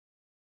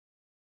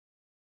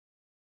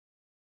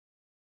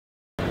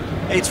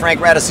Hey, it's Frank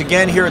Radice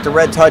again here at the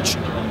Red Touch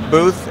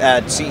booth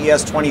at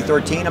CES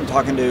 2013. I'm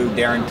talking to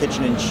Darren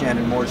and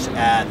Shannon Morse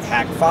at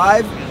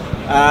Hak5.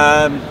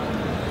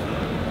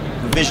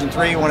 Revision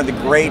 3, one of the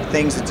great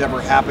things that's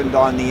ever happened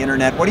on the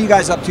internet. What are you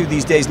guys up to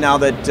these days now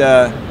that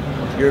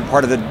you're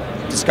part of the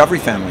Discovery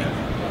family?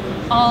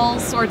 All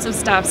sorts of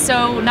stuff.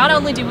 So not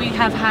only do we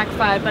have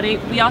Hak5, but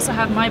we also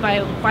have my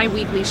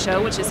bi-weekly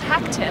show, which is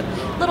Hak Tip.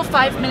 Little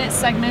 5-minute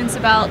segments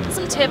about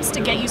some tips to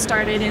get you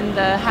started in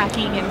the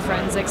hacking and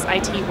forensics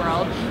IT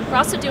world. We're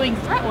also doing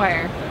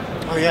ThreatWire.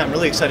 Oh yeah, I'm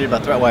really excited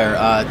about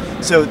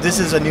ThreatWire. So this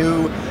is a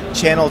new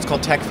channel, it's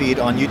called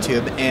Tech5 on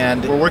YouTube,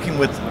 and we're working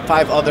with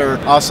 5 other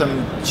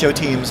awesome show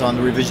teams on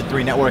the Revision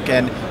 3 network,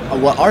 and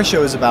what our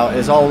show is about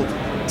is all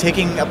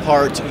taking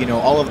apart,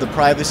 all of the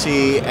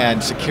privacy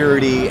and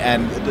security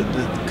and the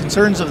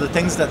concerns of the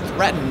things that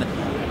threaten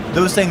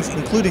those things,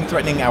 including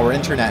threatening our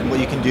internet and what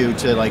you can do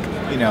to,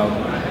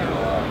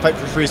 fight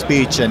for free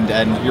speech and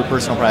your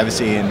personal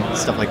privacy and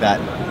stuff like that.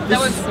 That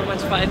was so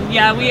much fun.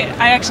 Yeah,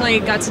 I actually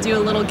got to do a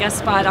little guest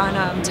spot on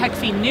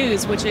Tech5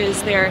 News, which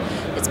is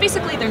it's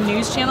basically their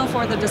news channel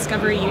for the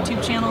Discovery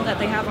YouTube channel that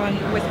they have on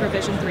with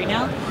Revision 3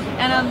 now.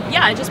 And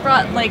yeah, I just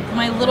brought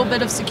my little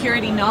bit of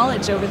security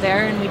knowledge over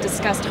there, and we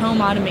discussed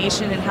home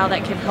automation and how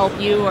that can help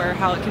you or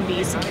how it can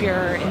be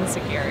secure or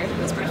insecure. It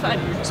was pretty fun.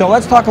 So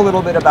let's talk a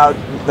little bit about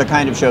the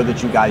kind of show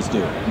that you guys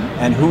do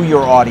and who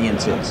your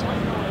audience is.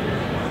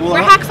 Well,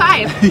 we're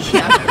Hak5.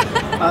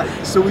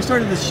 Yeah. So we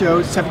started this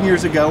show 7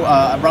 years ago,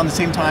 around the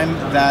same time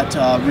that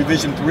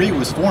Revision 3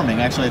 was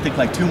forming. Actually, I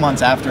think 2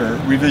 months after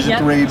Revision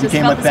 3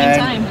 became a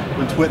thing.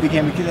 When Twit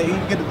became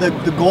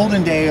the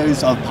golden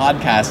days of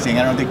podcasting.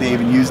 I don't think they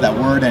even use that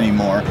word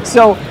anymore.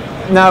 So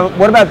now,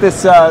 what about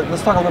this?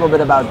 Let's talk a little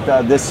bit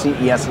about this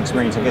CES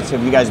experience. I guess,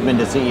 have you guys been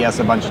to CES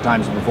a bunch of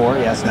times before?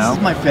 Yes, no? This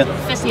is my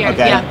fifth year.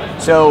 Okay. Yeah.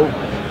 So,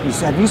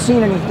 have you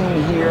seen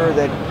anything here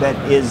that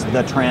is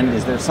the trend?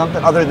 Is there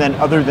something other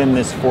than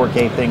this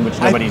 4K thing, which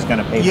nobody's going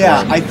to pay for?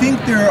 Yeah, I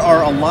think there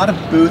are a lot of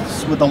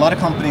booths with a lot of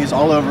companies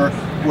all over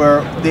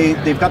where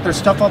they've got their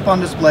stuff up on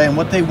display, and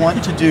what they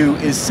want to do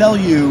is sell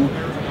you.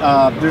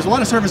 There's a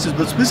lot of services,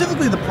 but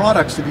specifically the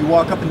products. If you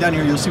walk up and down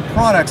here, you'll see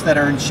products that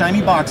are in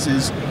shiny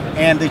boxes,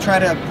 and they try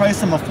to price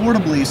them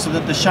affordably so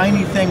that the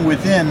shiny thing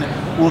within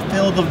will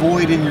fill the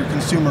void in your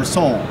consumer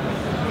soul.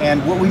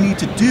 And what we need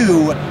to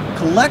do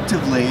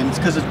collectively, and it's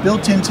because it's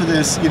built into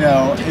this,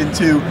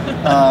 into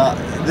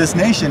this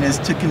nation, is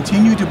to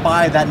continue to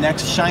buy that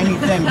next shiny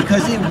thing,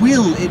 because it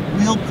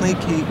will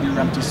placate your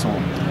empty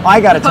soul. I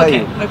got to tell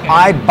you,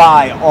 I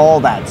buy all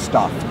that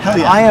stuff. Hell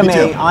yeah,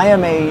 I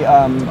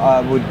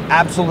am would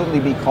absolutely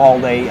be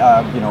called a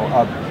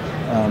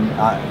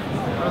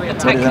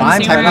tech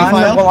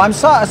consumer. Well, I'm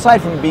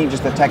aside from being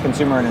just a tech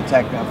consumer and a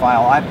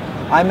technophile,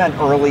 I'm an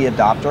early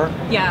adopter.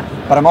 Yeah.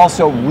 But I'm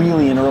also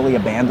really an early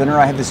abandoner.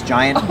 I have this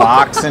giant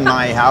box in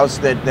my house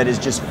that is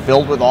just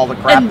filled with all the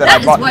crap that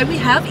I bought. That is why we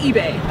have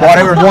eBay. Bought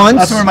it once.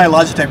 That's where my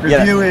Logitech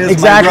review is.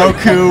 Exactly. My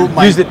Roku,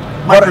 my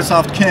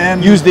Microsoft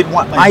Kin. Used it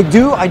once. I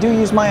do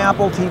use my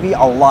Apple TV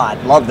a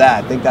lot. Love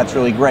that. I think that's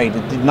really great.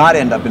 It did not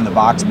end up in the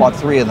box. Bought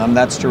 3 of them.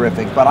 That's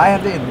terrific. But I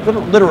have to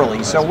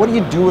literally. So what do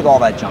you do with all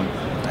that junk?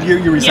 You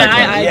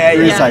recycle it.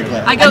 You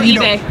recycle it. I go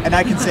eBay. And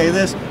I can say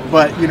this,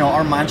 but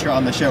our mantra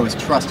on the show is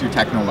trust your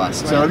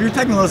Technolust. Right. So if your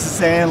Technolust is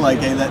saying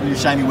hey, that new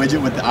shiny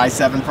widget with the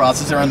i7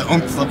 processor and the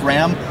oomph of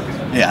RAM,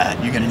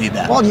 yeah, you're gonna need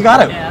that. Well, you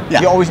got it.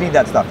 Yeah. You always need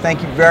that stuff.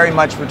 Thank you very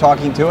much for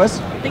talking to us.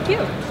 Thank you.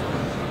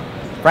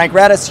 Frank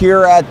Radice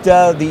here at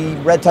the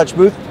Red Touch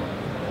booth,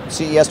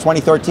 CES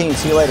 2013.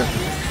 See you later.